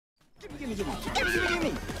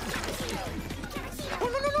Gimme!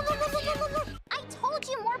 I told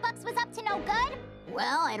you Morbucks was up to no good.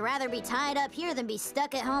 Well, I'd rather be tied up here than be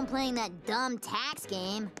stuck at home playing that dumb tax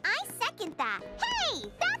game. I second that. Hey,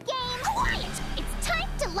 that game! Quiet! It's time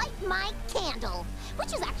to light my candle,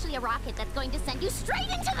 which is actually a rocket that's going to send you straight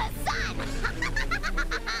into the sun.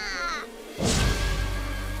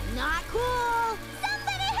 Not cool!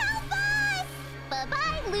 Somebody help us!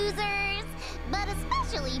 Bye-bye, losers, but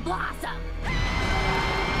especially Blossom.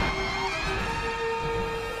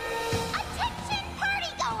 Attention,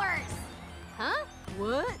 partygoers! Huh?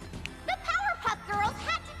 What? The Powerpuff Girls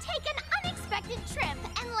had to take an unexpected trip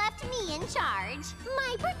and left me in charge.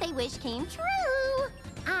 My birthday wish came true.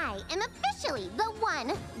 I am officially the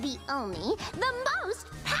one, the only, the most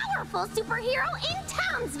powerful superhero in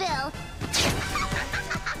Townsville.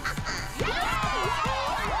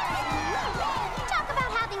 Talk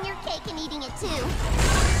about having your cake and eating it too.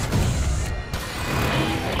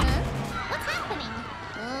 Huh? What's happening?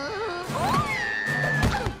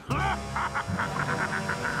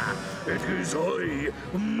 It is I,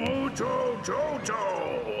 Mojo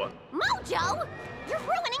Jojo! Mojo? You're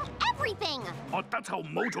ruining everything! But that's how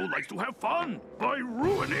Mojo likes to have fun, by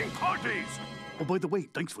ruining parties! Oh, by the way,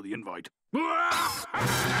 thanks for the invite. Oh,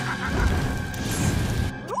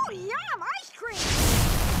 yum! Ice cream!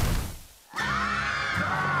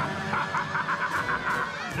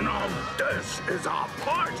 Now this is a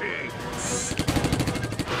party!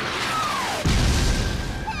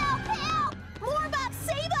 Help! Help! Morbucks,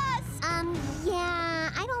 save us!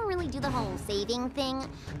 Yeah, I don't really do the whole saving thing.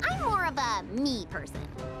 I'm more of a me person.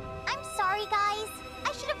 I'm sorry, guys.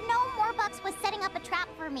 I should have known Morbucks was setting up a trap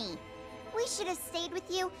for me. We should have stayed with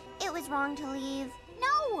you. It was wrong to leave.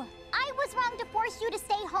 No! I was wrong to force you to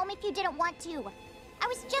stay home if you didn't want to. I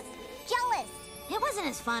was just jealous. It wasn't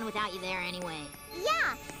as fun without you there anyway.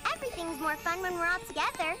 Yeah, everything's more fun when we're all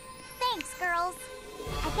together. Thanks, girls.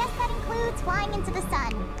 I guess that includes flying into the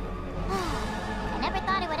sun. I never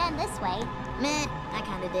thought it would end this way. Meh, I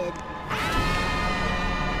kinda did.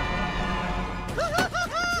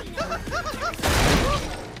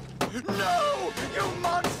 No! You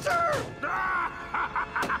monster!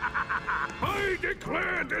 I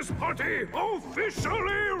declare this party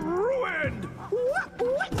officially ruined!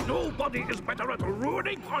 What? Nobody is better at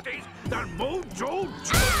ruining parties than Mojo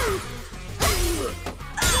Jojo!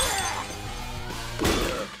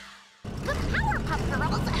 The Powerpuff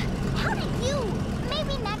Girls! How did you?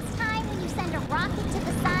 Maybe next time when you send a rocket to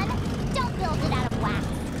the sun, don't build it out of wax.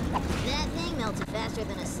 That thing melted faster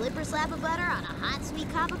than a slipper slab of butter on a hot sweet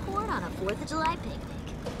copper cord on a 4th of July picnic.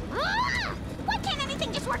 Ah! Why can't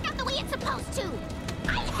anything just work out the way it's supposed to?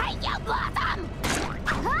 I hate you, Blossom!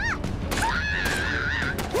 Huh?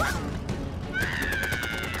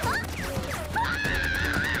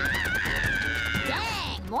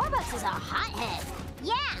 Dang, Morbucks is a hothead.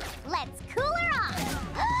 Yeah, let's cool her off.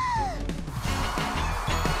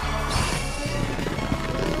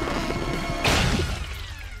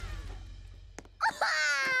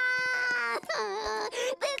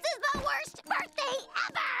 This is the worst birthday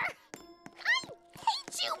ever! I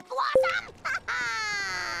hate you, Blossom!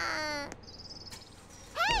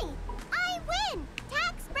 Hey, I win!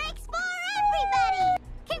 Tax breaks for everybody!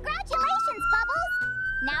 Congratulations, Bubbles!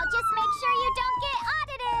 Now just make sure you don't get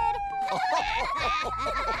audited!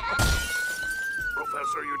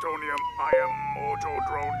 Professor Utonium, I am Mojo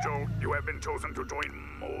Drone Joe. You have been chosen to join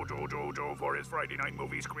Mojo Jojo for his Friday night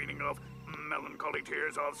movie screening of Melancholy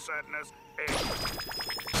Tears of Sadness.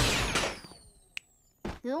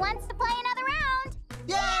 Who wants to play another round?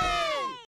 Yay!